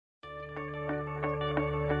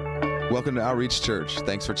Welcome to Outreach Church.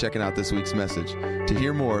 Thanks for checking out this week's message. To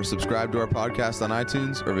hear more, subscribe to our podcast on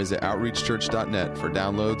iTunes or visit outreachchurch.net for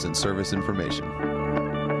downloads and service information.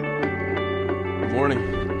 Good morning.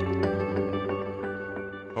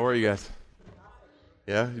 How are you guys?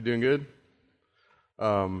 Yeah, you doing good?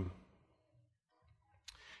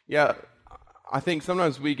 Yeah, I think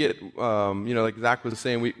sometimes we get, like Zach was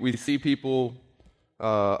saying, we see people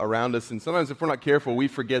around us, and sometimes if we're not careful, we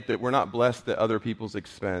forget that we're not blessed at other people's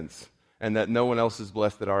expense, and that no one else is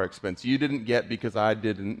blessed at our expense. You didn't get because I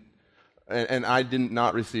didn't, and I didn't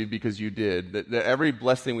not receive because you did. That every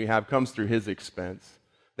blessing we have comes through His expense.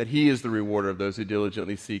 That He is the rewarder of those who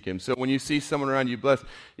diligently seek Him. So when you see someone around you blessed,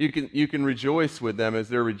 you can rejoice with them as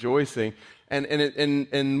they're rejoicing. And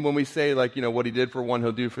when we say what He did for one,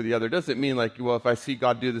 He'll do for the other, doesn't mean if I see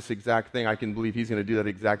God do this exact thing, I can believe He's going to do that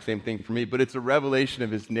exact same thing for me. But it's a revelation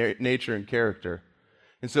of His nature and character.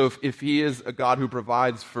 And so if He is a God who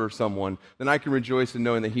provides for someone, then I can rejoice in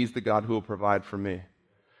knowing that He's the God who will provide for me.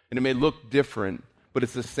 And it may look different, but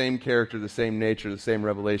it's the same character, the same nature, the same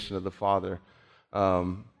revelation of the Father.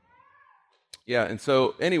 And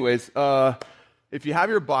so anyways, if you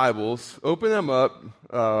have your Bibles, open them up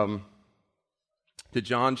to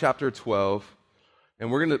John chapter 12,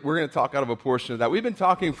 and we're gonna talk out of a portion of that. We've been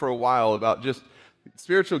talking for a while about just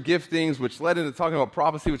spiritual giftings, which led into talking about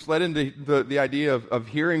prophecy, which led into the idea of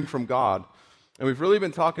hearing from God. And we've really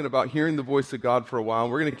been talking about hearing the voice of God for a while,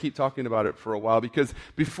 and we're going to keep talking about it for a while, because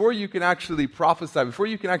before you can actually prophesy, before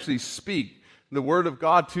you can actually speak the word of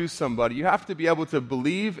God to somebody, you have to be able to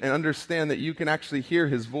believe and understand that you can actually hear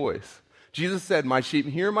His voice. Jesus said, "My sheep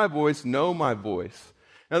hear my voice, know my voice."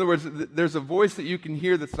 In other words, there's a voice that you can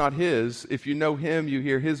hear that's not His. If you know Him, you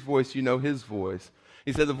hear His voice, you know His voice.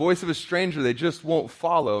 He said the voice of a stranger they just won't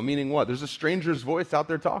follow, meaning what? There's a stranger's voice out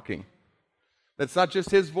there talking. That's not just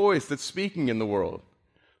His voice that's speaking in the world.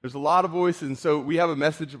 There's a lot of voices, and so we have a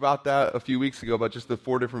message about that a few weeks ago, about just the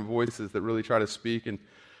 4 different voices that really try to speak. And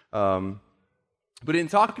but in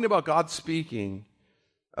talking about God speaking,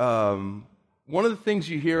 one of the things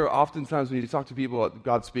you hear oftentimes when you talk to people about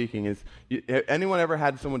God speaking is, anyone ever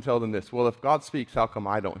had someone tell them this? Well, if God speaks, how come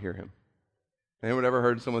I don't hear Him? Anyone ever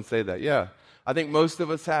heard someone say that? Yeah, I think most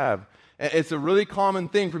of us have. It's a really common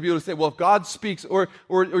thing for people to say, well, if God speaks, or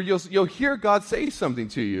you'll hear God say something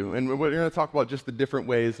to you. And we're going to talk about just the different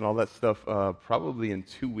ways and all that stuff probably in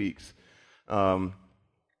 2 weeks.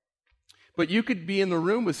 But you could be in the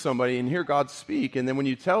room with somebody and hear God speak, and then when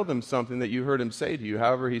you tell them something that you heard Him say to you,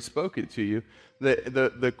 however He spoke it to you,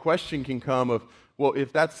 the question can come of, well,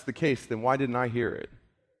 if that's the case, then why didn't I hear it?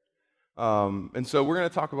 And so we're going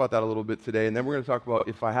to talk about that a little bit today, and then we're going to talk about,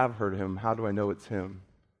 if I have heard Him, how do I know it's Him?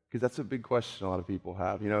 Because that's a big question a lot of people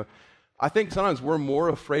have. I think sometimes we're more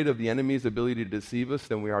afraid of the enemy's ability to deceive us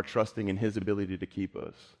than we are trusting in his ability to keep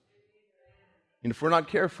us. And if we're not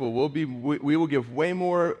careful, we will give way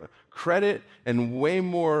more credit and way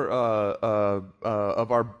more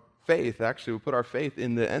of our faith. Actually, we'll put our faith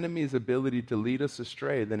in the enemy's ability to lead us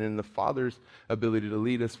astray than in the Father's ability to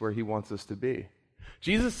lead us where He wants us to be.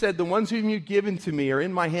 Jesus said, "The ones whom you've given to me are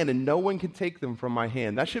in my hand, and no one can take them from my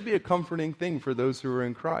hand." That should be a comforting thing for those who are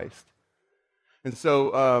in Christ. And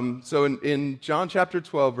so in John chapter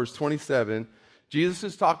 12, verse 27, Jesus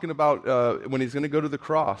is talking about when He's going to go to the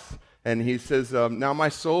cross. And He says, "Now my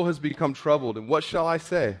soul has become troubled, and what shall I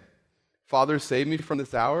say? Father, save me from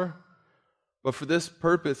this hour? But for this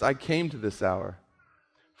purpose I came to this hour.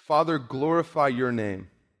 Father, glorify your name."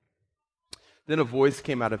 Then a voice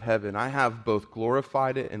came out of heaven, "I have both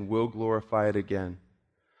glorified it and will glorify it again."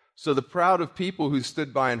 So the crowd of people who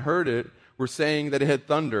stood by and heard it were saying that it had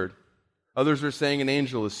thundered. Others were saying an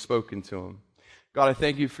angel has spoken to him. God, I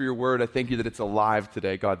thank You for Your word. I thank You that it's alive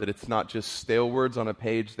today, God, that it's not just stale words on a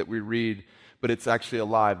page that we read, but it's actually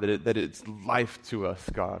alive, that it's life to us,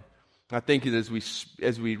 God. I thank You that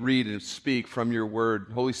as we read and speak from Your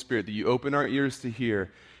word, Holy Spirit, that You open our ears to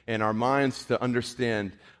hear and our minds to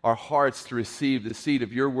understand, our hearts to receive the seed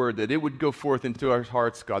of Your word, that it would go forth into our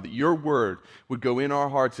hearts, God, that Your word would go in our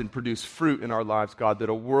hearts and produce fruit in our lives, God, that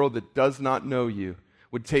a world that does not know You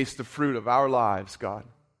would taste the fruit of our lives, God,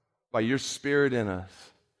 by Your Spirit in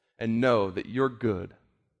us, and know that You're good.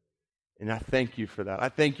 And I thank You for that. I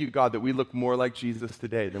thank You, God, that we look more like Jesus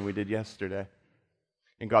today than we did yesterday.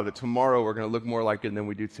 And God, that tomorrow we're going to look more like Him than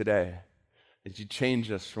we do today, as You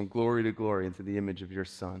change us from glory to glory into the image of Your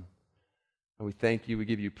Son. And we thank You. We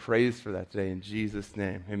give You praise for that today in Jesus'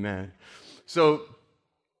 name. Amen. So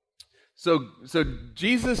So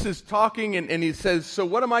Jesus is talking, and he says, so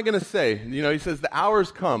what am I going to say? He says, the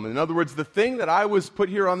hour's come. In other words, the thing that I was put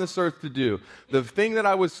here on this earth to do, the thing that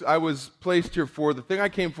I was placed here for, the thing I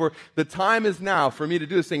came for, the time is now for me to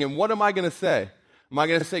do this thing. And what am I going to say? Am I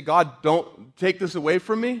going to say, God, don't take this away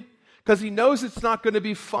from me? Because he knows it's not going to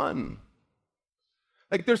be fun.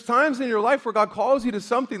 Like, there's times in your life where God calls you to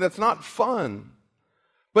something that's not fun.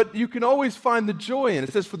 But you can always find the joy in it.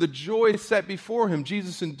 It says, for the joy set before him,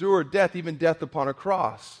 Jesus endured death, even death upon a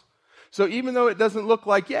cross. So even though it doesn't look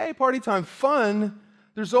like, yay, party time, fun,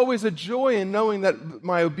 there's always a joy in knowing that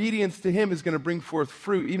my obedience to him is going to bring forth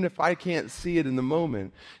fruit, even if I can't see it in the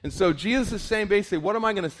moment. And so Jesus is saying basically, what am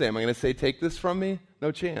I going to say? Am I going to say, take this from me?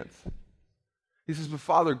 No chance. He says, but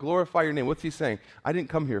Father, glorify your name. What's he saying? I didn't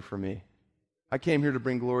come here for me. I came here to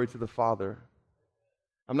bring glory to the Father.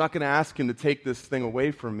 I'm not going to ask him to take this thing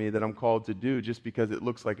away from me that I'm called to do just because it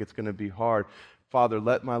looks like it's going to be hard. Father,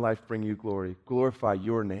 let my life bring you glory. Glorify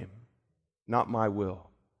your name, not my will.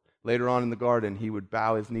 Later on in the garden, he would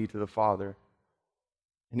bow his knee to the Father.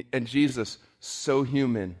 And Jesus, so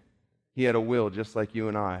human, he had a will just like you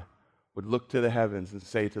and I, would look to the heavens and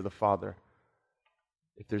say to the Father,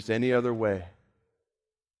 if there's any other way,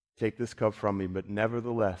 take this cup from me, but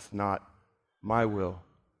nevertheless, not my will,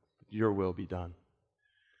 but your will be done.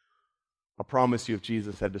 I promise you, if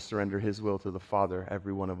Jesus had to surrender his will to the Father,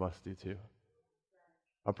 every one of us do too.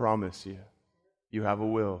 I promise you, you have a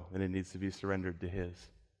will, and it needs to be surrendered to his.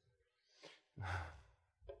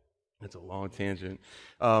 That's a long tangent.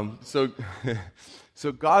 So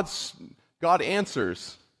God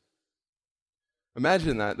answers.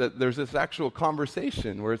 Imagine that there's this actual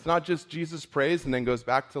conversation where it's not just Jesus prays and then goes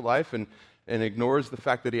back to life and ignores the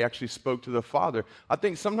fact that he actually spoke to the Father. I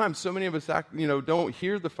think sometimes so many of us don't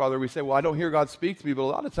hear the Father. We say, well, I don't hear God speak to me, but a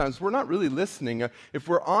lot of times we're not really listening. If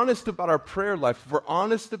we're honest about our prayer life, if we're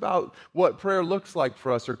honest about what prayer looks like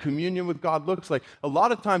for us or communion with God looks like, a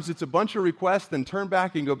lot of times it's a bunch of requests, then turn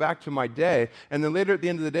back and go back to my day, and then later at the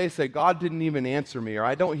end of the day say, God didn't even answer me, or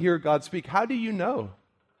I don't hear God speak. How do you know?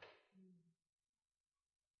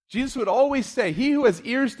 Jesus would always say, he who has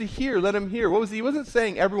ears to hear, let him hear. He wasn't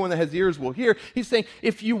saying everyone that has ears will hear. He's saying,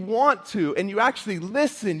 if you want to and you actually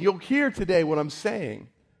listen, you'll hear today what I'm saying.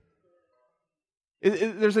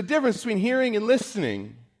 There's a difference between hearing and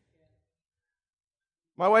listening.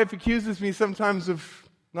 My wife accuses me sometimes of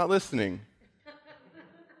not listening.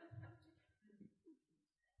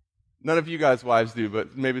 None of you guys' wives do,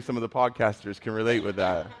 but maybe some of the podcasters can relate with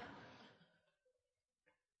that.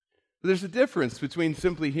 But there's a difference between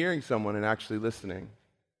simply hearing someone and actually listening.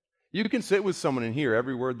 You can sit with someone and hear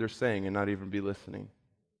every word they're saying and not even be listening.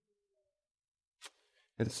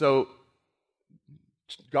 And so,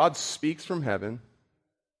 God speaks from heaven.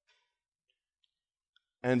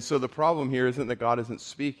 And so the problem here isn't that God isn't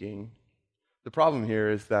speaking. The problem here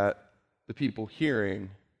is that the people hearing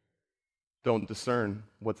don't discern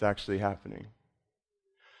what's actually happening.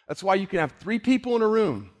 That's why you can have 3 people in a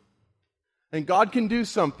room. And God can do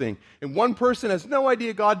something. And one person has no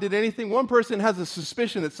idea God did anything. One person has a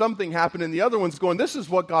suspicion that something happened, and the other one's going, this is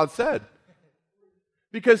what God said.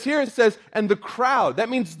 Because here it says, and the crowd, that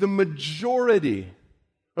means the majority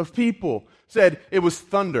of people said it was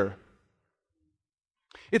thunder.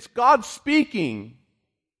 It's God speaking.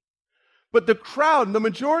 But the crowd, the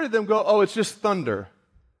majority of them go, oh, it's just thunder.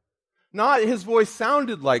 Not his voice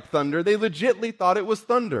sounded like thunder. They legitimately thought it was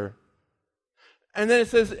thunder. And then it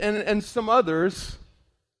says, and some others,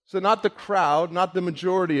 so not the crowd, not the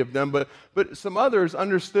majority of them, but some others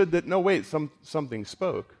understood that, no, wait, something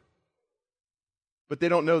spoke. But they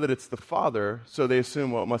don't know that it's the Father, so they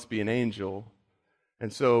assume, well, it must be an angel.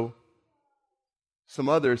 And so some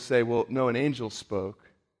others say, well, no, an angel spoke.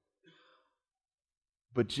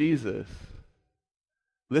 But Jesus,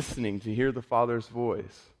 listening to hear the Father's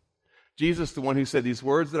voice, Jesus, the one who said, these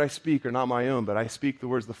words that I speak are not my own, but I speak the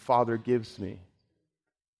words the Father gives me.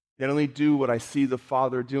 I only do what I see the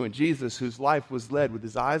Father doing. Jesus, whose life was led with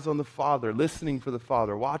his eyes on the Father, listening for the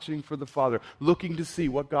Father, watching for the Father, looking to see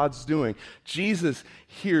what God's doing. Jesus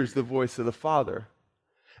hears the voice of the Father.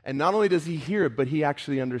 And not only does he hear it, but he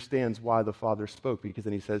actually understands why the Father spoke. Because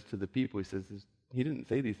then he says to the people, he says, he didn't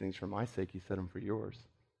say these things for my sake, he said them for yours.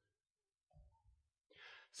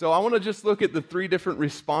 So I want to just look at the 3 different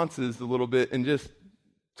responses a little bit and just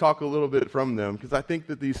talk a little bit from them. Because I think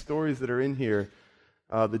that these stories that are in here,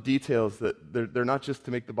 the details, that they're not just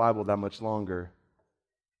to make the Bible that much longer.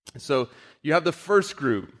 So you have the first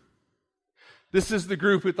group. This is the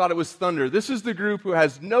group who thought it was thunder. This is the group who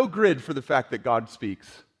has no grid for the fact that God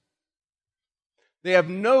speaks.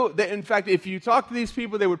 In fact, if you talk to these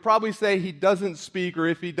people, they would probably say he doesn't speak, or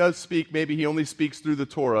if he does speak, maybe he only speaks through the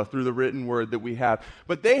Torah, through the written word that we have.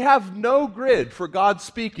 But they have no grid for God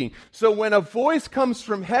speaking. So when a voice comes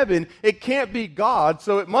from heaven, it can't be God,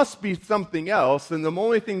 so it must be something else. And the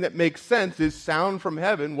only thing that makes sense is sound from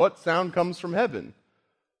heaven. What sound comes from heaven?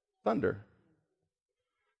 Thunder.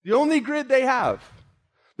 The only grid they have.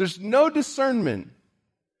 There's no discernment.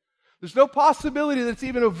 There's no possibility that it's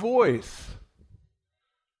even a voice.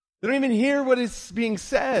 They don't even hear what is being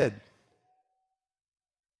said.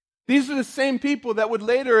 These are the same people that would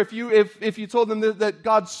later, if you told them that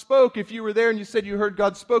God spoke, if you were there and you said you heard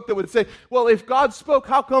God spoke, that would say, well, if God spoke,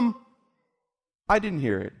 how come I didn't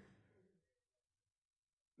hear it?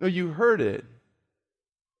 No, you heard it,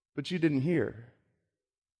 but you didn't hear.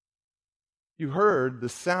 You heard the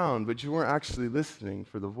sound, but you weren't actually listening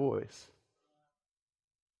for the voice.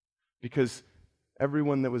 Because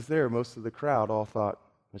everyone that was there, most of the crowd, all thought,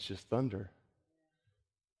 it's just thunder.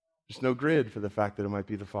 There's no grid for the fact that it might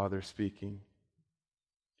be the Father speaking.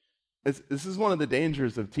 This is one of the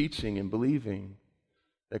dangers of teaching and believing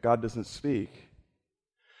that God doesn't speak.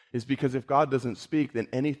 Is because if God doesn't speak, then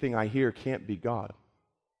anything I hear can't be God.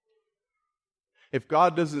 If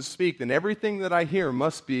God doesn't speak, then everything that I hear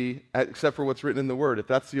must be, except for what's written in the Word. If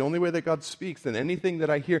that's the only way that God speaks, then anything that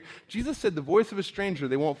I hear, Jesus said the voice of a stranger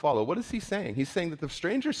they won't follow. What is he saying? He's saying that the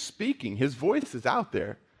stranger's speaking. His voice is out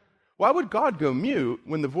there. Why would God go mute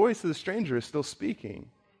when the voice of the stranger is still speaking?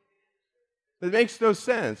 It makes no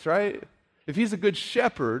sense, right? If he's a good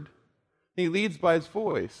shepherd, he leads by his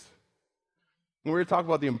voice. And we're going to talk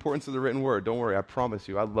about the importance of the written word. Don't worry, I promise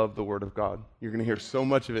you, I love the Word of God. You're going to hear so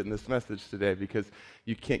much of it in this message today because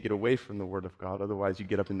you can't get away from the Word of God. Otherwise, you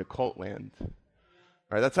get up into cult land. All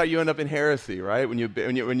right, that's how you end up in heresy, right? When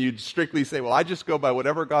you strictly say, well, I just go by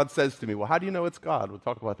whatever God says to me. Well, how do you know it's God? We'll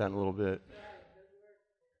talk about that in a little bit.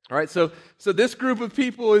 All right, so this group of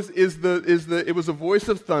people it was a voice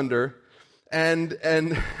of thunder, and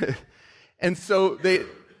so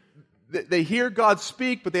they hear God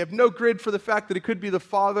speak, but they have no grid for the fact that it could be the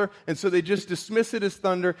Father, and so they just dismiss it as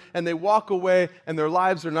thunder, and they walk away, and their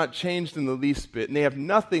lives are not changed in the least bit, and they have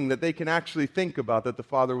nothing that they can actually think about that the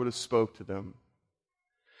Father would have spoke to them.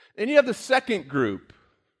 And you have the second group.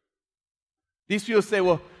 These people say,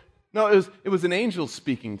 well, no, it was an angel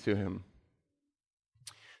speaking to him.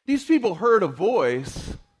 These people heard a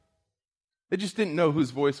voice, they just didn't know whose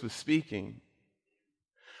voice was speaking.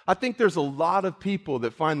 I think there's a lot of people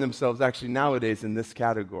that find themselves actually nowadays in this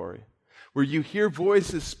category, where you hear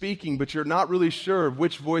voices speaking, but you're not really sure of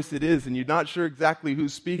which voice it is, and you're not sure exactly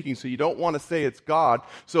who's speaking, so you don't want to say it's God.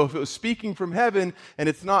 So if it was speaking from heaven and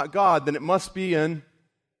it's not God, then it must be an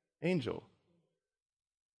angel.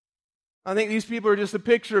 I think these people are just a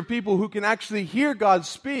picture of people who can actually hear God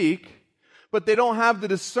speak, but they don't have the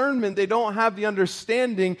discernment, they don't have the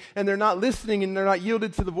understanding, and they're not listening and they're not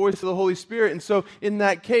yielded to the voice of the Holy Spirit. And so in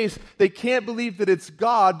that case, they can't believe that it's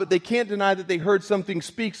God, but they can't deny that they heard something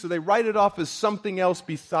speak, so they write it off as something else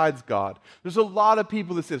besides God. There's a lot of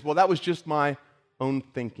people that says, well, that was just my own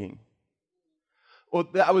thinking. Well,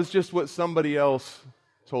 that was just what somebody else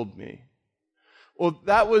told me. Well,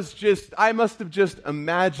 I must have just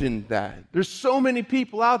imagined that. There's so many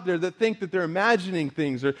people out there that think that they're imagining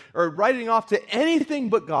things or writing off to anything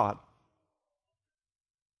but God.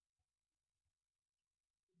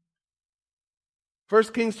 1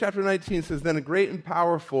 Kings chapter 19 says, then a great and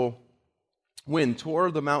powerful wind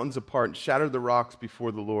tore the mountains apart and shattered the rocks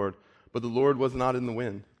before the Lord, but the Lord was not in the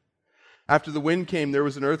wind. After the wind came, there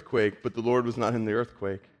was an earthquake, but the Lord was not in the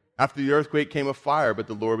earthquake. After the earthquake came a fire, but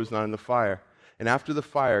the Lord was not in the fire. And after the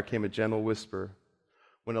fire came a gentle whisper.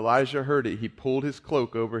 When Elijah heard it, he pulled his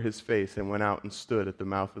cloak over his face and went out and stood at the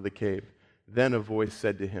mouth of the cave. Then a voice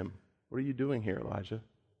said to him, what are you doing here, Elijah?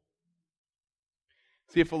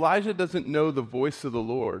 See, if Elijah doesn't know the voice of the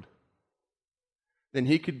Lord, then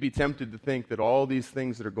he could be tempted to think that all these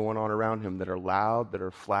things that are going on around him that are loud, that are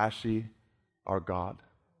flashy, are God.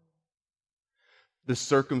 The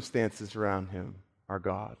circumstances around him are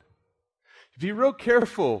God. If you're real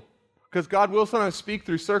careful, because God will sometimes speak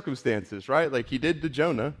through circumstances, right? Like he did to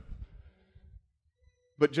Jonah.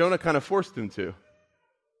 But Jonah kind of forced him to.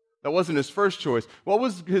 That wasn't his first choice. What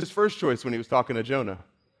was his first choice when he was talking to Jonah?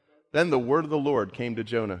 Then the word of the Lord came to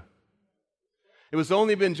Jonah. It was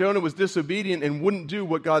only when Jonah was disobedient and wouldn't do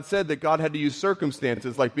what God said that God had to use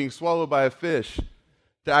circumstances like being swallowed by a fish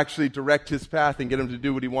to actually direct his path and get him to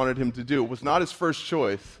do what he wanted him to do. It was not his first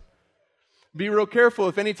choice. Be real careful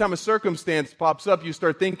if any time a circumstance pops up, you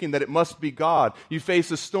start thinking that it must be God. You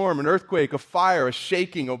face a storm, an earthquake, a fire, a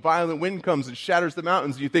shaking, a violent wind comes and shatters the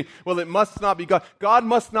mountains. You think, well, it must not be God. God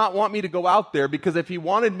must not want me to go out there, because if he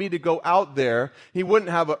wanted me to go out there, he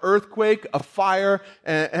wouldn't have an earthquake, a fire,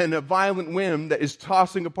 and a violent wind that is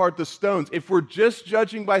tossing apart the stones. If we're just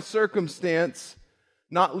judging by circumstance,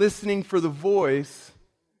 not listening for the voice,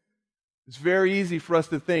 it's very easy for us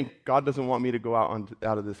to think, God doesn't want me to go out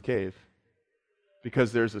of this cave.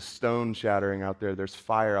 Because there's a stone shattering out there, there's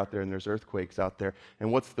fire out there, and there's earthquakes out there.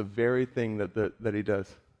 And what's the very thing that he does?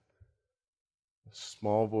 A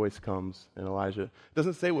small voice comes, and Elijah, it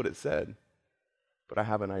doesn't say what it said, but I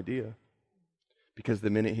have an idea. Because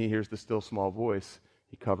the minute he hears the still small voice,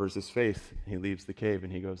 he covers his face, he leaves the cave,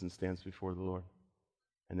 and he goes and stands before the Lord,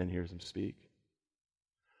 and then hears him speak.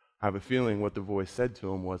 I have a feeling what the voice said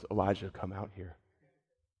to him was, Elijah, come out here.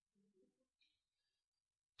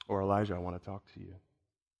 Or Elijah, I want to talk to you.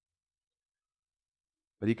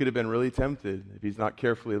 But he could have been really tempted if he's not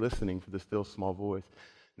carefully listening for the still small voice.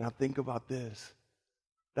 Now think about this.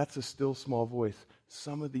 That's a still small voice.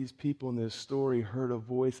 Some of these people in this story heard a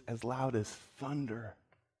voice as loud as thunder.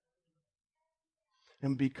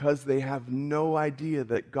 And because they have no idea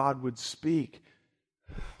that God would speak,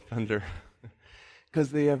 thunder,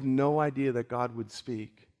 because they have no idea that God would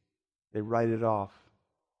speak, they write it off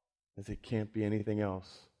as it can't be anything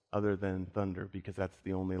else other than thunder, because that's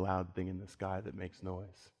the only loud thing in the sky that makes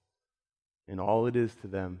noise. And all it is to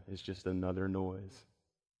them is just another noise.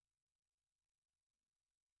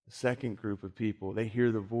 The second group of people, they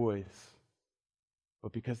hear the voice,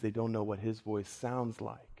 but because they don't know what his voice sounds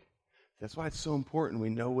like. That's why it's so important we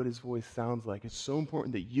know what his voice sounds like. It's so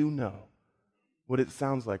important that you know what it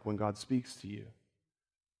sounds like when God speaks to you.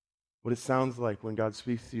 What it sounds like when God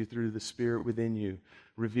speaks to you through the Spirit within you,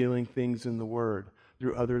 revealing things in the Word,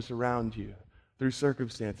 through others around you, through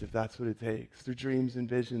circumstance, if that's what it takes, through dreams and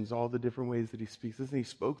visions, all the different ways that he speaks. Listen, he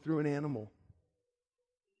spoke through an animal.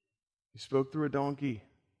 He spoke through a donkey.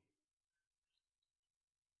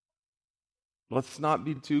 Let's not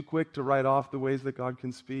be too quick to write off the ways that God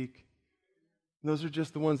can speak. Those are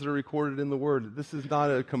just the ones that are recorded in the Word. This is not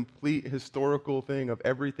a complete historical thing of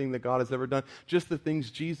everything that God has ever done. Just the things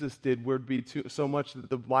Jesus did would be so much that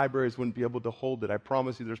the libraries wouldn't be able to hold it. I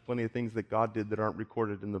promise you there's plenty of things that God did that aren't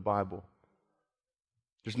recorded in the Bible.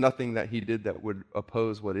 There's nothing that he did that would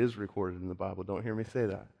oppose what is recorded in the Bible. Don't hear me say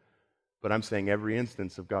that. But I'm saying every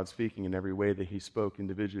instance of God speaking in every way that he spoke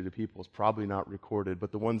individually to people is probably not recorded.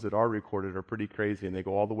 But the ones that are recorded are pretty crazy, and they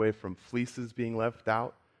go all the way from fleeces being left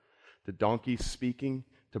out, to donkeys speaking,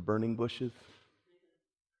 to burning bushes.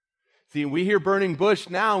 See, we hear burning bush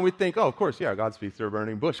now and we think, oh, of course, yeah, God speaks through a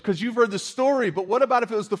burning bush, because you've heard the story. But what about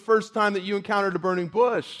if it was the first time that you encountered a burning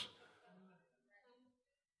bush?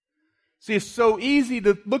 See, it's so easy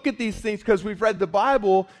to look at these things because we've read the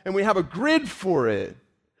Bible and we have a grid for it.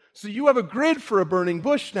 So you have a grid for a burning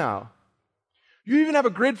bush now. You even have a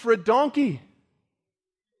grid for a donkey.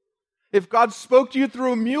 If God spoke to you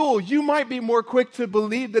through a mule, you might be more quick to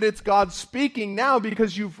believe that it's God speaking now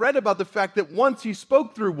because you've read about the fact that once he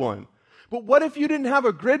spoke through one. But what if you didn't have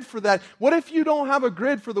a grid for that? What if you don't have a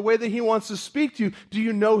grid for the way that he wants to speak to you? Do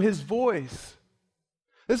you know his voice?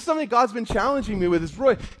 This is something God's been challenging me with. Is,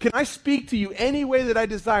 Roy, can I speak to you any way that I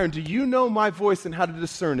desire? And do you know my voice and how to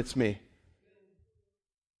discern it's me?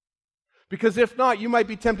 Because if not, you might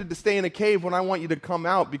be tempted to stay in a cave when I want you to come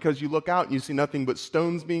out, because you look out and you see nothing but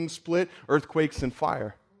stones being split, earthquakes, and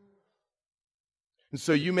fire. And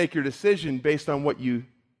so you make your decision based on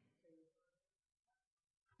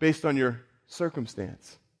based on your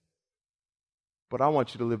circumstance. But I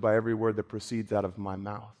want you to live by every word that proceeds out of my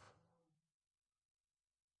mouth.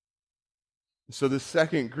 So the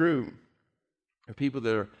second group of people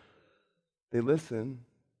that they listen,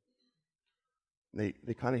 they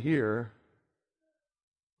kind of hear,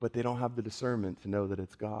 but they don't have the discernment to know that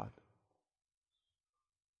it's God.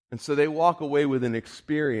 And so they walk away with an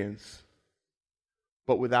experience,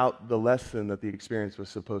 but without the lesson that the experience was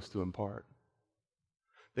supposed to impart.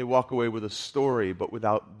 They walk away with a story, but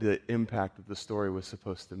without the impact that the story was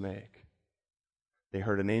supposed to make. They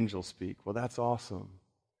heard an angel speak. Well, that's awesome,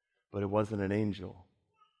 but it wasn't an angel.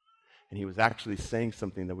 And he was actually saying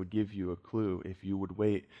something that would give you a clue if you would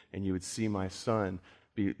wait and you would see my son.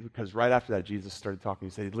 Because right after that, Jesus started talking.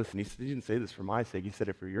 He said, listen, he didn't say this for my sake. He said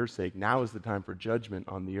it for your sake. Now is the time for judgment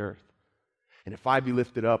on the earth. And if I be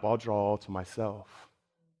lifted up, I'll draw all to myself.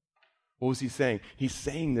 What was he saying? He's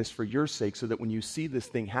saying this for your sake so that when you see this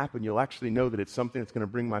thing happen, you'll actually know that it's something that's going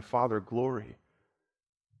to bring my Father glory.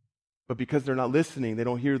 But because they're not listening, they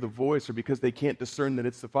don't hear the voice, or because they can't discern that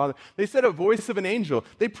it's the Father. They said a voice of an angel.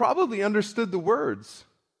 They probably understood the words.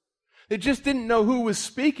 They just didn't know who was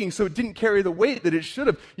speaking, so it didn't carry the weight that it should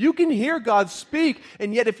have. You can hear God speak,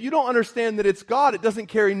 and yet if you don't understand that it's God, it doesn't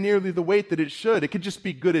carry nearly the weight that it should. It could just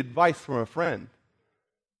be good advice from a friend.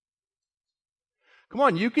 Come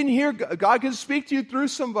on, you can hear, God can speak to you through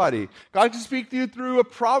somebody. God can speak to you through a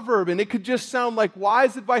proverb, and it could just sound like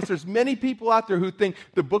wise advice. There's many people out there who think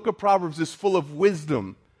the book of Proverbs is full of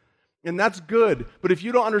wisdom, and that's good. But if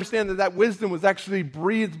you don't understand that that wisdom was actually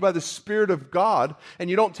breathed by the Spirit of God, and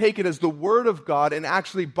you don't take it as the Word of God and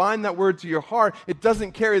actually bind that word to your heart, it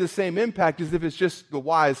doesn't carry the same impact as if it's just the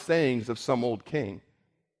wise sayings of some old king.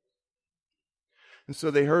 And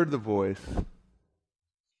so they heard the voice,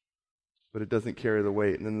 but it doesn't carry the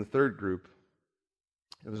weight. And then the third group,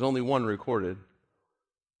 there's only one recorded,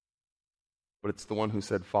 but it's the one who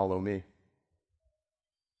said, "Follow me."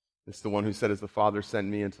 It's the one who said, "As the Father sent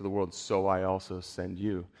me into the world, so I also send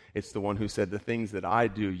you." It's the one who said, "The things that I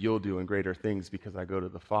do, you'll do, and greater things, because I go to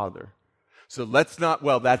the Father." So let's not,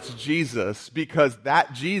 well, that's Jesus, because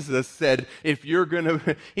that Jesus said, if you're going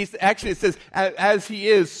to, it says, as he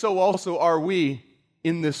is, so also are we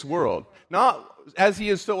in this world. Not as he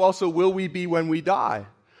is, so also will we be when we die.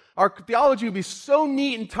 Our theology would be so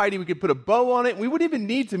neat and tidy, we could put a bow on it. We wouldn't even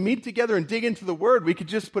need to meet together and dig into the Word. We could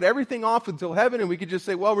just put everything off until heaven, and we could just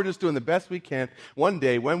say, well, we're just doing the best we can. One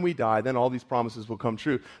day, when we die, then all these promises will come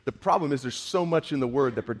true. The problem is there's so much in the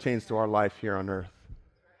Word that pertains to our life here on earth.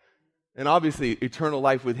 And obviously, eternal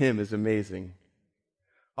life with him is amazing.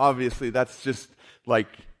 Obviously, that's just like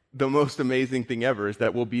the most amazing thing ever, is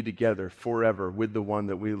that we'll be together forever with the one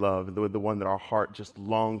that we love, with the one that our heart just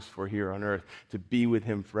longs for here on earth, to be with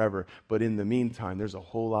him forever. But in the meantime, there's a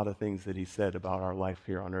whole lot of things that he said about our life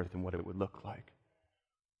here on earth and what it would look like.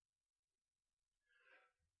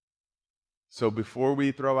 So before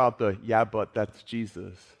we throw out the, yeah, but that's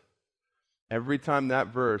Jesus, every time that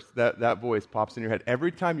verse, that voice pops in your head,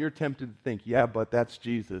 every time you're tempted to think, yeah, but that's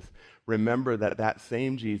Jesus, remember that that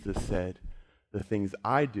same Jesus said, "The things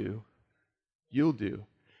I do, you'll do,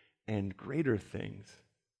 and greater things,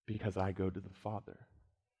 because I go to the Father."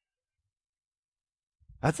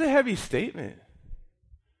 That's a heavy statement.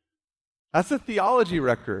 That's a theology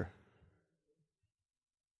wrecker.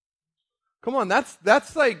 Come on,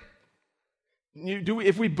 that's like,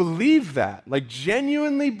 if we believe that, like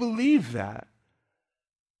genuinely believe that,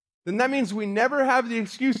 then that means we never have the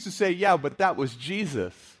excuse to say, yeah, but that was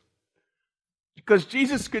Jesus. Because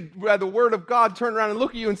Jesus could, by the Word of God, turn around and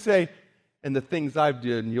look at you and say, "And the things I've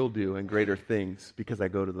done, you'll do, and greater things, because I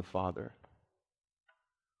go to the Father."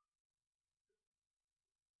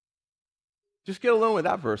 Just get alone with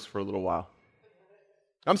that verse for a little while.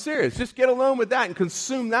 I'm serious. Just get alone with that and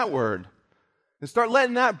consume that word. And start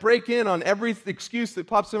letting that break in on every excuse that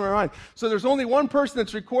pops in our mind. So there's only one person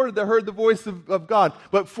that's recorded that heard the voice of God.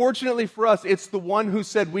 But fortunately for us, it's the one who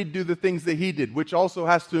said we'd do the things that he did, which also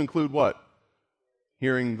has to include what?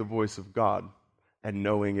 Hearing the voice of God and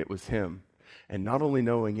knowing it was him. And not only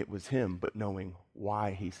knowing it was him, but knowing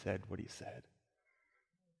why he said what he said.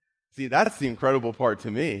 See, that's the incredible part to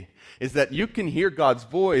me, is that you can hear God's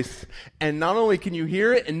voice, and not only can you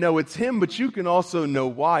hear it and know it's him, but you can also know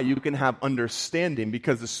why. You can have understanding,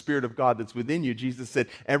 because the Spirit of God that's within you, Jesus said,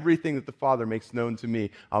 everything that the Father makes known to me,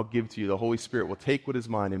 I'll give to you. The Holy Spirit will take what is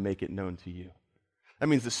mine and make it known to you. That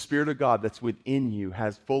means the Spirit of God that's within you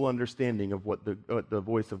has full understanding of what the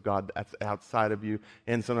voice of God that's outside of you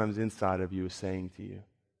and sometimes inside of you is saying to you.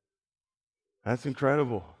 That's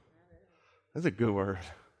incredible. That's a good word.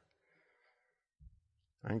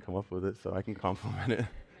 I didn't come up with it, so I can compliment it.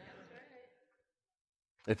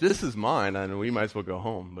 If this is mine, I know we might as well go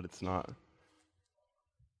home, but it's not.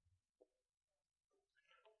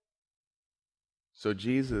 So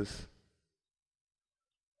Jesus,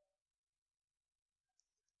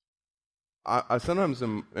 I sometimes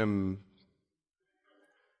am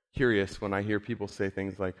curious when I hear people say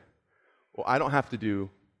things like, well, I don't have to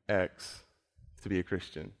do X to be a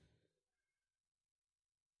Christian.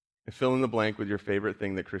 And fill in the blank with your favorite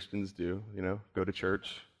thing that Christians do, go to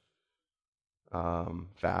church,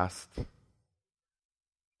 fast,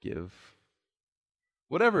 give,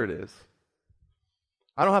 whatever it is.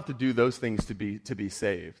 I don't have to do those things to be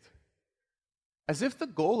saved. As if the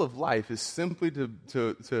goal of life is simply to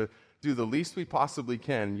do the least we possibly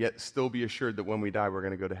can, yet still be assured that when we die, we're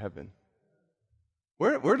going to go to heaven.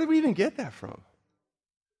 Where did we even get that from?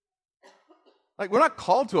 Like, we're not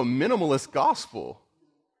called to a minimalist gospel.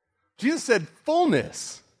 Jesus said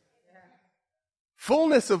fullness.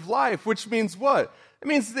 Fullness of life, which means what? It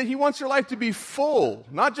means that he wants your life to be full,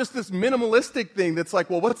 not just this minimalistic thing that's like,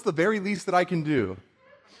 well, what's the very least that I can do?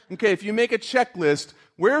 Okay, if you make a checklist,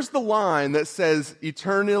 where's the line that says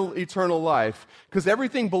eternal life? Because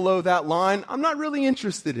everything below that line, I'm not really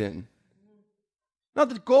interested in. Now,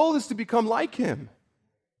 the goal is to become like him.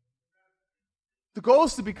 The goal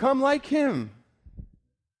is to become like him.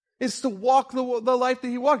 It's to walk the life that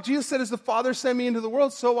he walked. Jesus said, as the Father sent me into the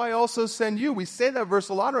world, so I also send you. We say that verse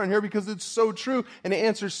a lot around here because it's so true and it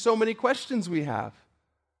answers so many questions we have.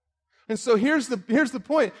 And so here's the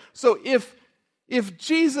point. So if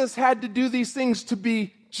Jesus had to do these things to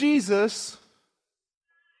be Jesus,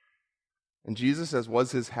 and Jesus, as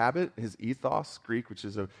was his habit, his ethos, Greek, which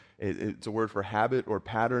is it's a word for habit or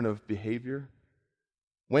pattern of behavior,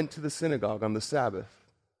 went to the synagogue on the Sabbath.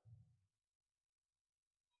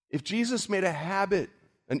 If Jesus made a habit,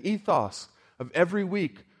 an ethos of every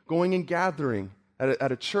week going and gathering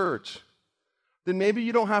at a church, then maybe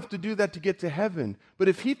you don't have to do that to get to heaven. But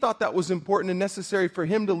if he thought that was important and necessary for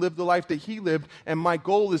him to live the life that he lived, and my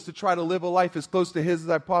goal is to try to live a life as close to his as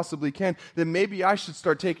I possibly can, then maybe I should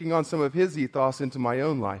start taking on some of his ethos into my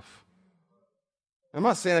own life. I'm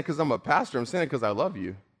not saying it because I'm a pastor. I'm saying it because I love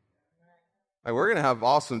you. Like, we're going to have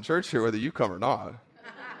awesome church here whether you come or not.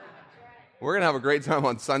 We're going to have a great time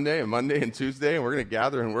on Sunday and Monday and Tuesday, and we're going to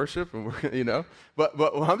gather and worship, and we're, But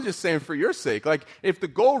I'm just saying for your sake, like, if the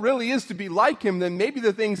goal really is to be like him, then maybe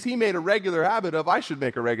the things he made a regular habit of, I should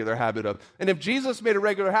make a regular habit of. And if Jesus made a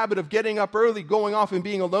regular habit of getting up early, going off and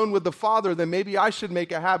being alone with the Father, then maybe I should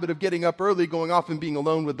make a habit of getting up early, going off and being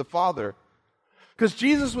alone with the Father. Because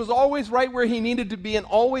Jesus was always right where he needed to be and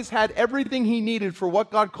always had everything he needed for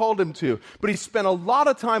what God called him to. But he spent a lot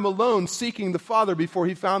of time alone seeking the Father before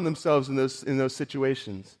he found themselves in those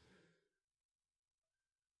situations.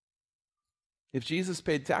 If Jesus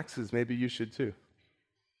paid taxes, maybe you should too.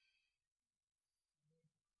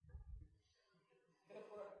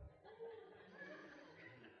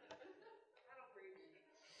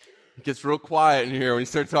 It gets real quiet in here when you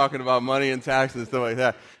start talking about money and taxes and stuff like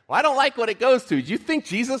that. Well, I don't like what it goes to. Do you think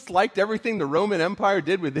Jesus liked everything the Roman Empire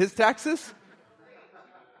did with his taxes?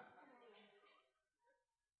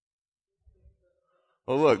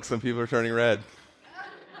 Oh, look, some people are turning red.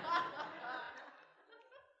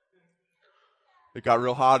 It got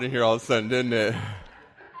real hot in here all of a sudden, didn't it?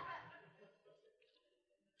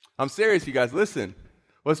 I'm serious, you guys. Listen,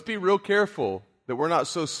 let's be real careful that we're not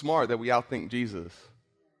so smart that we outthink Jesus.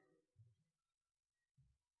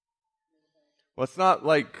 Let's not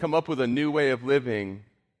come up with a new way of living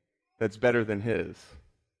that's better than his.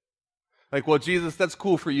 Like, well, Jesus, that's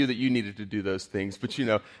cool for you that you needed to do those things, but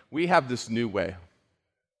we have this new way.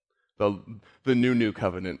 The new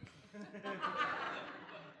covenant.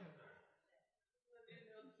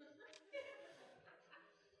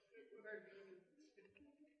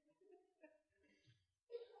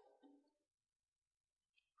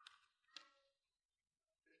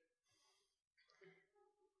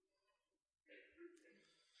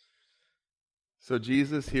 So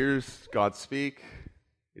Jesus hears God speak.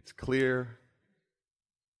 It's clear.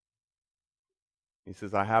 He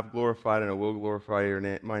says, I have glorified and I will glorify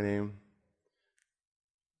my name.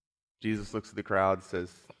 Jesus looks at the crowd and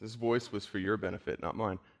says, this voice was for your benefit, not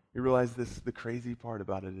mine. You realize the crazy part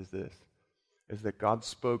about it is that God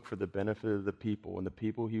spoke for the benefit of the people, and the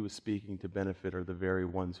people he was speaking to benefit are the very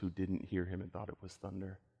ones who didn't hear him and thought it was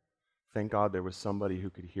thunder. Thank God there was somebody who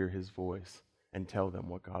could hear his voice and tell them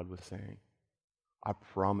what God was saying. I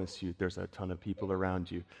promise you there's a ton of people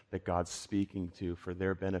around you that God's speaking to for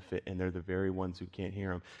their benefit, and they're the very ones who can't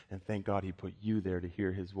hear him. And thank God he put you there to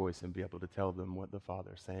hear his voice and be able to tell them what the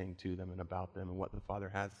Father's saying to them and about them and what the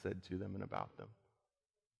Father has said to them and about them.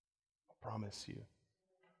 I promise you.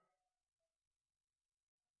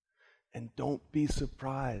 And don't be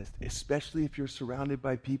surprised, especially if you're surrounded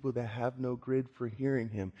by people that have no grid for hearing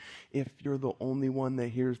him, if you're the only one that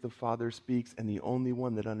hears the Father speaks and the only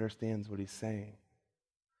one that understands what he's saying.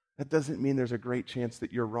 That doesn't mean there's a great chance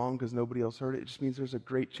that you're wrong because nobody else heard it. It just means there's a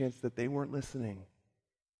great chance that they weren't listening.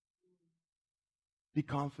 Be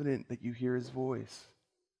confident that you hear his voice.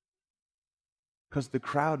 Because the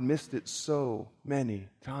crowd missed it so many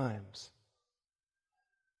times.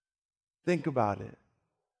 Think about it.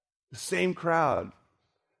 The same crowd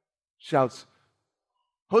shouts,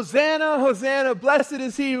 Hosanna, Hosanna, blessed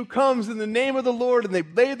is he who comes in the name of the Lord. And they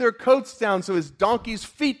lay their coats down so his donkey's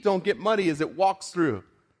feet don't get muddy as it walks through.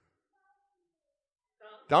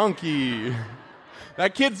 Donkey.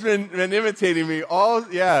 That kid's been imitating me all,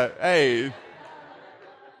 hey. Do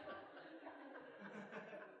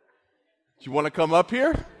you want to come up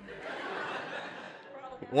here?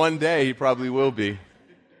 One day he probably will be.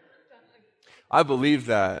 I believe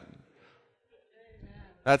that.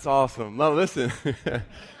 That's awesome. No, listen.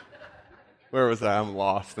 Where was I? I'm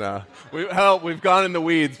lost now. We've gone in the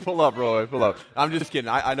weeds. Pull up, Roy. Pull up. I'm just kidding.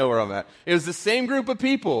 I know where I'm at. It was the same group of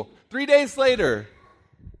people. 3 days later.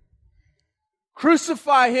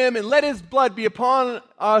 Crucify him and let his blood be upon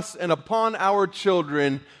us and upon our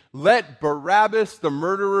children. Let Barabbas the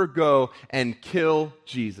murderer go and kill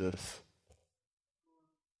Jesus.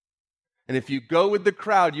 And if you go with the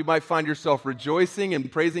crowd, you might find yourself rejoicing and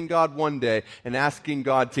praising God one day and asking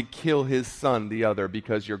God to kill his son the other,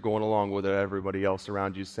 because you're going along with what everybody else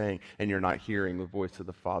around you is saying and you're not hearing the voice of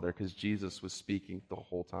the Father, because Jesus was speaking the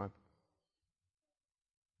whole time.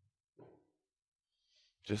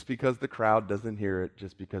 Just because the crowd doesn't hear it,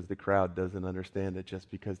 just because the crowd doesn't understand it, just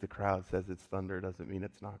because the crowd says it's thunder doesn't mean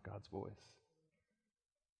it's not God's voice.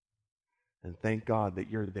 And thank God that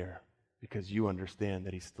you're there, because you understand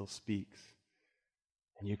that he still speaks.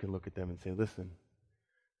 And you can look at them and say, listen,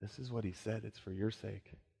 this is what he said. It's for your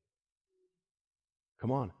sake.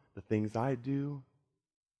 Come on. The things I do,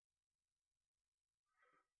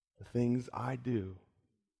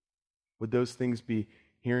 would those things be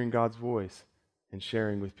hearing God's voice and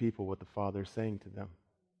sharing with people what the Father is saying to them?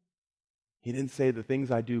 He didn't say the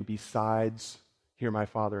things I do besides hear my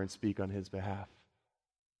Father and speak on his behalf.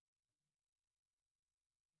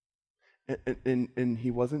 And he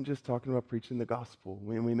wasn't just talking about preaching the gospel.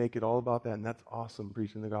 We make it all about that, and that's awesome.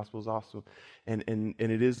 Preaching the gospel is awesome. And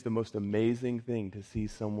it is the most amazing thing to see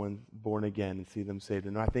someone born again and see them saved.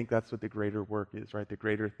 And I think that's what the greater work is, right? The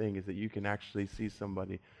greater thing is that you can actually see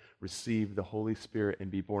somebody receive the Holy Spirit and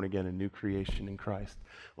be born again, a new creation in Christ.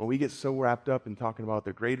 When we get so wrapped up in talking about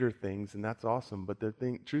the greater things, and that's awesome, but the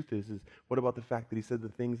truth is what about the fact that he said the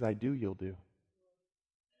things I do, you'll do?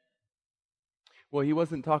 Well, he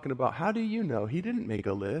wasn't talking about, how do you know? He didn't make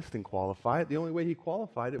a list and qualify it. The only way he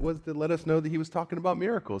qualified it was to let us know that he was talking about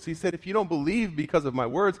miracles. He said, if you don't believe because of my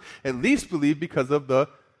words, at least believe because of the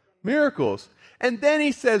miracles. And then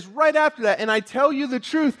he says right after that, and I tell you the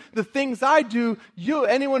truth, the things I do,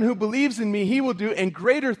 anyone who believes in me, he will do, and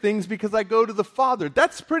greater things, because I go to the Father.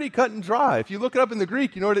 That's pretty cut and dry. If you look it up in the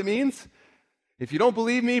Greek, you know what it means? If you don't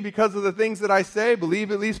believe me because of the things that I say, believe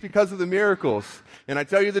at least because of the miracles. And I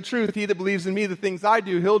tell you the truth, he that believes in me, the things I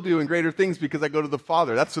do, he'll do, and greater things, because I go to the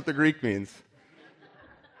Father. That's what the Greek means.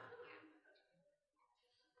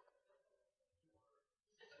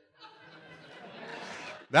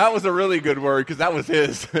 That was a really good word, because that was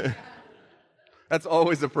his. That's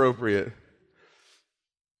always appropriate.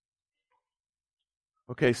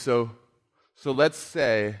 Okay, so let's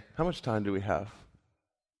say, how much time do we have?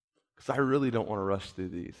 Because I really don't want to rush through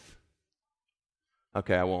these.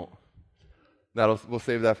 Okay, I won't. We'll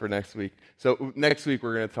save that for next week. So next week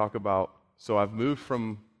we're going to talk about, so I've moved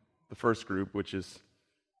from the first group, which is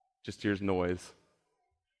just hears noise,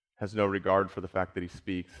 has no regard for the fact that he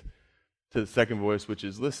speaks, to the second voice, which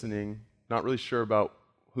is listening, not really sure about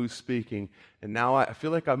who's speaking. And now I feel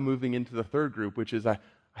like I'm moving into the third group, which is I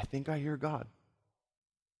think I hear God.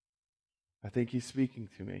 I think he's speaking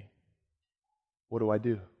to me. What do I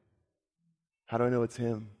do? How do I know it's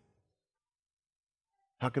him?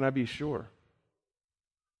 How can I be sure?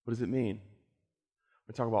 What does it mean? We're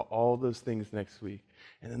going to talk about all those things next week.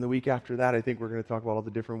 And then the week after that, I think we're going to talk about all the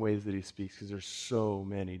different ways that he speaks, because there's so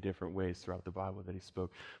many different ways throughout the Bible that he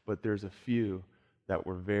spoke. But there's a few that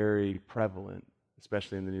were very prevalent,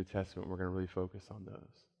 especially in the New Testament. We're going to really focus on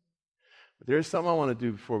those. But there's something I want to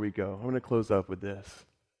do before we go. I'm going to close up with this.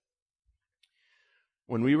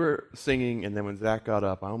 When we were singing, and then when Zach got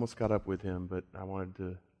up, I almost got up with him, but I wanted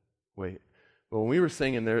to wait. But when we were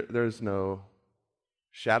singing, there's no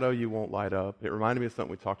shadow you won't light up. It reminded me of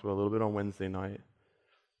something we talked about a little bit on Wednesday night.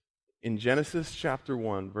 In Genesis chapter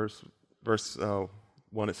 1, verse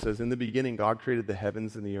 1, it says, in the beginning, God created the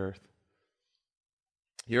heavens and the earth.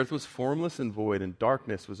 The earth was formless and void, and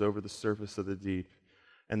darkness was over the surface of the deep.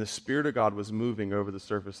 And the Spirit of God was moving over the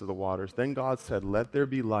surface of the waters. Then God said, let there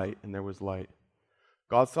be light, and there was light.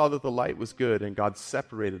 God saw that the light was good, and God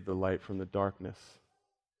separated the light from the darkness.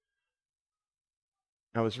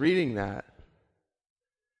 I was reading that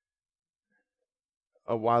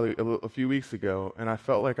a few weeks ago, and I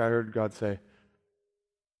felt like I heard God say,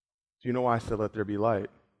 do you know why I said let there be light?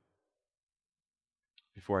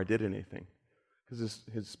 Before I did anything. Because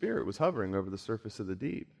his Spirit was hovering over the surface of the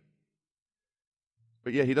deep.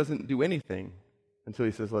 But yet he doesn't do anything until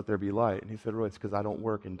he says let there be light. And he said, Roy, it's because I don't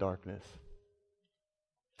work in darkness.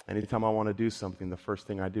 Anytime I want to do something, the first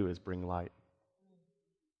thing I do is bring light.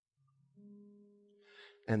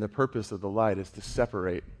 And the purpose of the light is to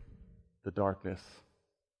separate the darkness.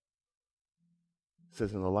 It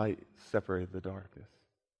says in the light, separated the darkness.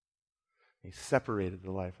 He separated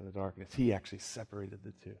the light from the darkness. He actually separated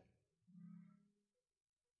the two.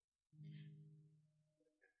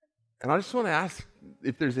 And I just want to ask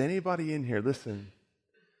if there's anybody in here, listen,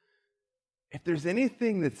 if there's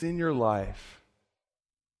anything that's in your life,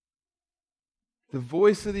 the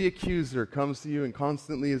voice of the accuser comes to you and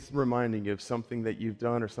constantly is reminding you of something that you've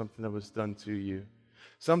done or something that was done to you,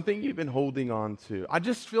 something you've been holding on to. I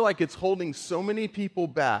just feel like it's holding so many people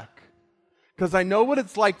back. Because I know what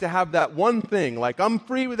it's like to have that one thing. Like, I'm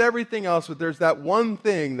free with everything else, but there's that one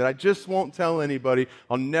thing that I just won't tell anybody.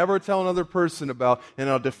 I'll never tell another person about, and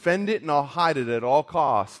I'll defend it and I'll hide it at all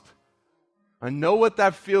cost. I know what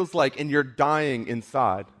that feels like, and you're dying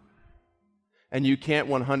inside. And you can't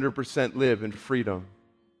 100% live in freedom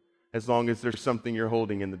as long as there's something you're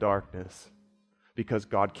holding in the darkness. Because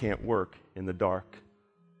God can't work in the dark.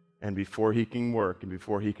 And before he can work, and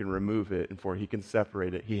before he can remove it, and before he can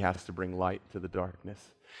separate it, he has to bring light to the darkness.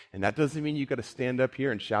 And that doesn't mean you've got to stand up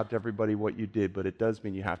here and shout to everybody what you did, but it does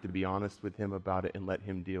mean you have to be honest with him about it and let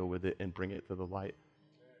him deal with it and bring it to the light.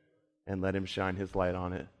 And let him shine his light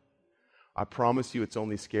on it. I promise you it's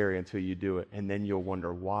only scary until you do it, and then you'll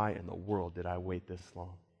wonder, why in the world did I wait this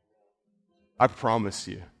long? I promise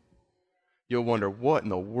you. You'll wonder, what in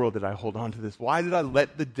the world did I hold on to this? Why did I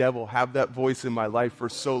let the devil have that voice in my life for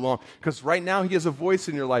so long? Because right now he has a voice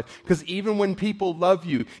in your life. Because even when people love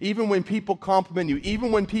you, even when people compliment you,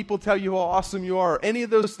 even when people tell you how awesome you are, or any of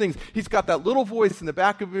those things, he's got that little voice in the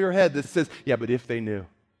back of your head that says, yeah, but if they knew.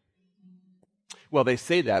 Well, they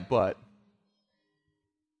say that, but.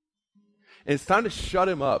 And it's time to shut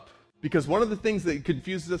him up. Because one of the things that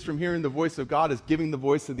confuses us from hearing the voice of God is giving the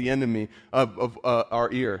voice of the enemy of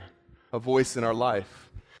our ear. A voice in our life.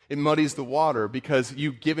 It muddies the water because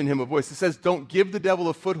you've given him a voice. It says, don't give the devil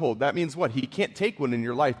a foothold. That means what? He can't take one in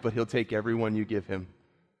your life, but he'll take every one you give him.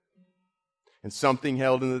 And something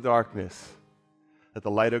held in the darkness that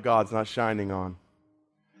the light of God's not shining on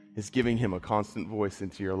is giving him a constant voice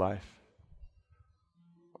into your life.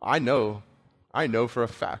 I know for a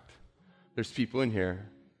fact there's people in here.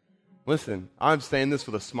 Listen, I'm saying this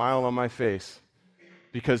with a smile on my face.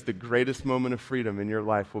 Because the greatest moment of freedom in your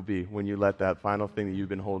life will be when you let that final thing that you've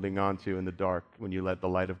been holding on to in the dark, when you let the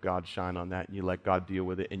light of God shine on that, and you let God deal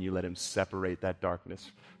with it, and you let him separate that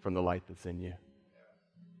darkness from the light that's in you.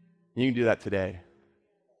 You can do that today.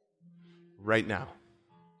 Right now.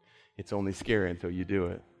 It's only scary until you do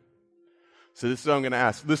it. So this is what I'm going to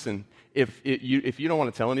ask. Listen, if you don't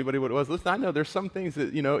want to tell anybody what it was, listen, I know there's some things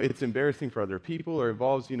that, it's embarrassing for other people or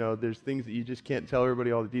involves, there's things that you just can't tell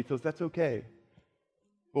everybody all the details. That's okay.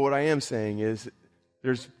 But what I am saying is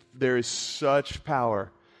there is such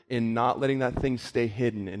power in not letting that thing stay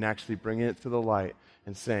hidden and actually bringing it to the light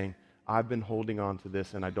and saying, I've been holding on to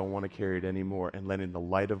this and I don't want to carry it anymore, and letting the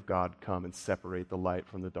light of God come and separate the light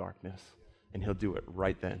from the darkness. And he'll do it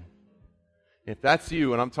right then. If that's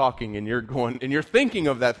you and I'm talking and you're going and you're thinking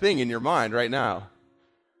of that thing in your mind right now,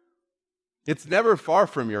 it's never far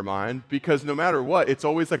from your mind, because no matter what, it's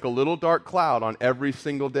always like a little dark cloud on every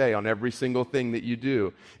single day, on every single thing that you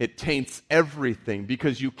do. It taints everything,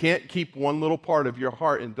 because you can't keep one little part of your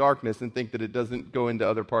heart in darkness and think that it doesn't go into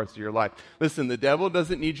other parts of your life. Listen, the devil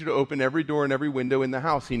doesn't need you to open every door and every window in the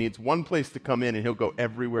house. He needs one place to come in, and he'll go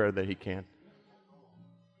everywhere that he can.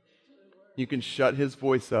 You can shut his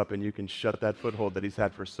voice up, and you can shut that foothold that he's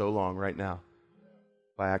had for so long right now,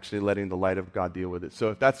 by actually letting the light of God deal with it.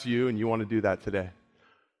 So if that's you and you want to do that today,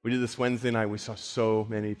 we did this Wednesday night. We saw so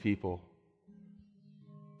many people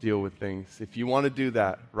deal with things. If you want to do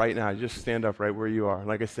that right now, just stand up right where you are.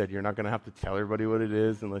 Like I said, you're not going to have to tell everybody what it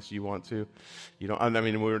is unless you want to.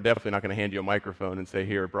 We're definitely not going to hand you a microphone and say,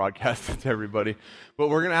 here, broadcast it to everybody. But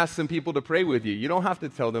we're going to ask some people to pray with you. You don't have to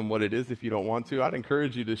tell them what it is if you don't want to. I'd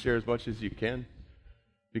encourage you to share as much as you can,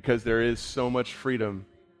 because there is so much freedom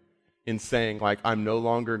in saying, I'm no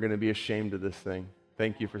longer going to be ashamed of this thing.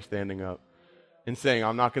 Thank you for standing up. In saying,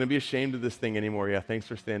 I'm not going to be ashamed of this thing anymore. Yeah, thanks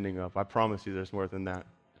for standing up. I promise you there's more than that.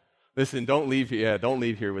 Listen, don't leave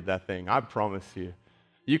here with that thing. I promise you.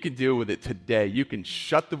 You can deal with it today. You can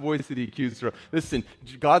shut the voice of the accuser. Listen,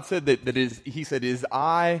 God said He said, "Is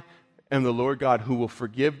I am the Lord God who will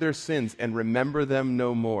forgive their sins and remember them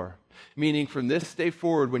no more." Meaning from this day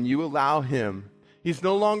forward, when you allow Him, He's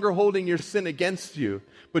no longer holding your sin against you,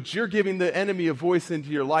 but you're giving the enemy a voice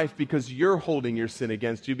into your life because you're holding your sin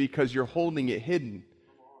against you, because you're holding it hidden.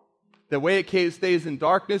 The way it stays in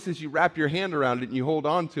darkness is you wrap your hand around it and you hold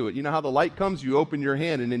on to it. You know how the light comes? You open your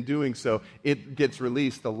hand, and in doing so, it gets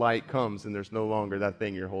released, the light comes, and there's no longer that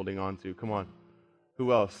thing you're holding on to. Come on.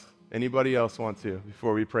 Who else? Anybody else want to,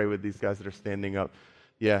 before we pray with these guys that are standing up?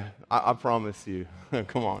 Yeah, I promise you.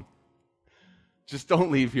 Come on. Just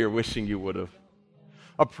don't leave here wishing you would have.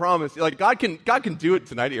 I promise. Like God can do it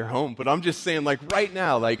tonight at your home, but I'm just saying, right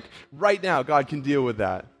now, God can deal with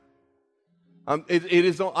that. It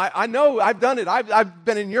is. I know I've done it. I've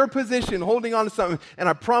been in your position, holding on to something, and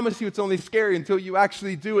I promise you, it's only scary until you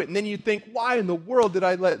actually do it, and then you think, why in the world did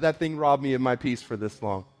I let that thing rob me of my peace for this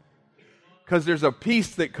long? Because there's a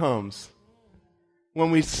peace that comes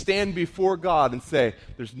when we stand before God and say,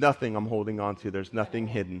 there's nothing I'm holding on to. There's nothing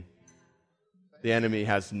hidden. The enemy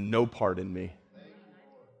has no part in me.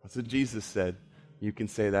 That's what Jesus said. You can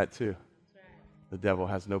say that too. The devil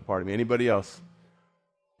has no part in me. Anybody else?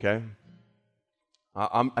 Okay?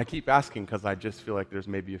 I keep asking because I just feel like there's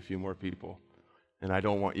maybe a few more people. And I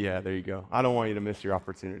don't want, there you go. I don't want you to miss your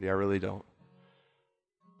opportunity. I really don't.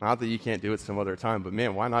 Not that you can't do it some other time, but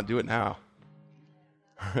man, why not do it now?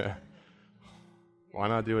 Why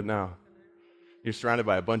not do it now? You're surrounded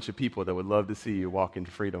by a bunch of people that would love to see you walk into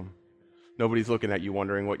freedom. Nobody's looking at you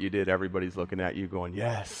wondering what you did. Everybody's looking at you going,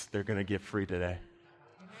 yes, they're going to get free today.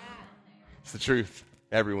 It's the truth.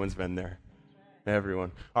 Everyone's been there.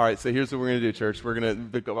 Everyone. All right, so here's what we're going to do, church.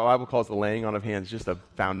 The Bible calls the laying on of hands just a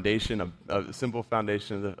foundation, a simple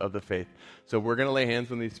foundation of the faith. So we're going to lay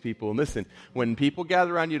hands on these people. And listen, when people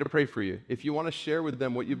gather around you to pray for you, if you want to share with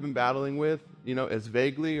them what you've been battling with, as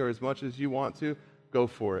vaguely or as much as you want to, go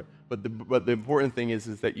for it. But the important thing is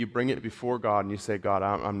that you bring it before God and you say, God,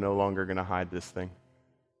 I'm no longer going to hide this thing.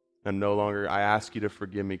 I ask you to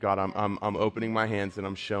forgive me. God, I'm opening my hands and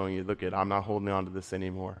I'm showing you, I'm not holding on to this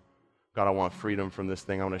anymore. God, I want freedom from this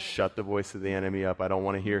thing. I want to shut the voice of the enemy up. I don't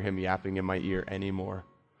want to hear him yapping in my ear anymore.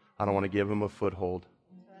 I don't want to give him a foothold.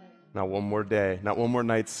 Not one more day. Not one more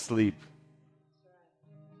night's sleep.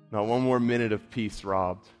 Not one more minute of peace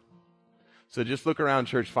robbed. So just look around,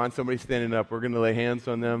 church. Find somebody standing up. We're going to lay hands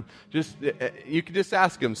on them. You can just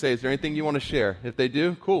ask them. Say, is there anything you want to share? If they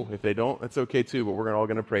do, cool. If they don't, that's okay too. But we're all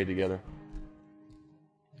going to pray together.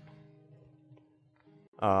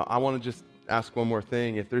 I want to just ask one more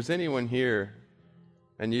thing. If there's anyone here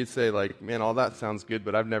and you'd say, man, all that sounds good,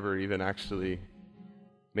 but I've never even actually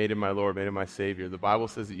made him my Lord, made him my Savior. The Bible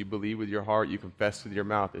says that you believe with your heart, you confess with your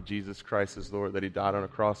mouth that Jesus Christ is Lord, that he died on a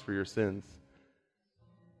cross for your sins,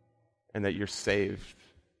 and that you're saved,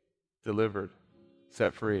 delivered,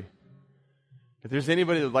 set free. If there's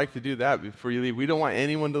anybody that would like to do that before you leave, we don't want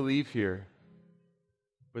anyone to leave here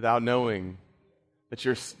without knowing that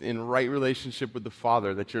you're in right relationship with the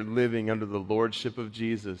Father, that you're living under the lordship of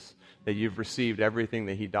Jesus, that you've received everything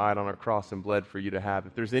that he died on a cross and bled for you to have.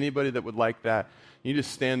 If there's anybody that would like that, you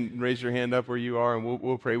just stand and raise your hand up where you are, and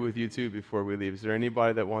we'll pray with you too before we leave. Is there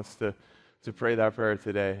anybody that wants to pray that prayer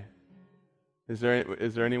today? Is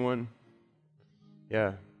there anyone?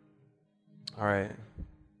 Yeah. All right.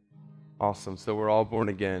 Awesome. So we're all born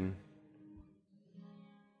again.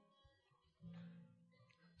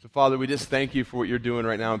 So, Father, we just thank you for what you're doing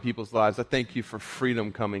right now in people's lives. I thank you for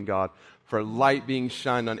freedom coming, God, for light being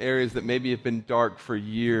shined on areas that maybe have been dark for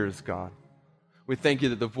years, God. We thank you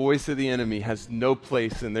that the voice of the enemy has no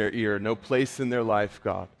place in their ear, no place in their life,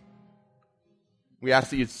 God. We ask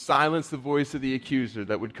that you'd silence the voice of the accuser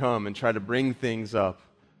that would come and try to bring things up,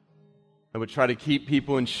 that would try to keep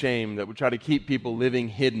people in shame, that would try to keep people living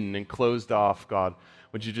hidden and closed off, God.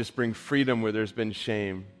 Would you just bring freedom where there's been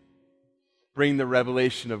shame? Bring the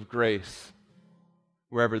revelation of grace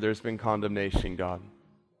wherever there's been condemnation, God.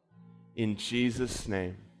 In Jesus'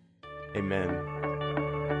 name, amen.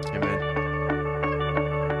 Amen.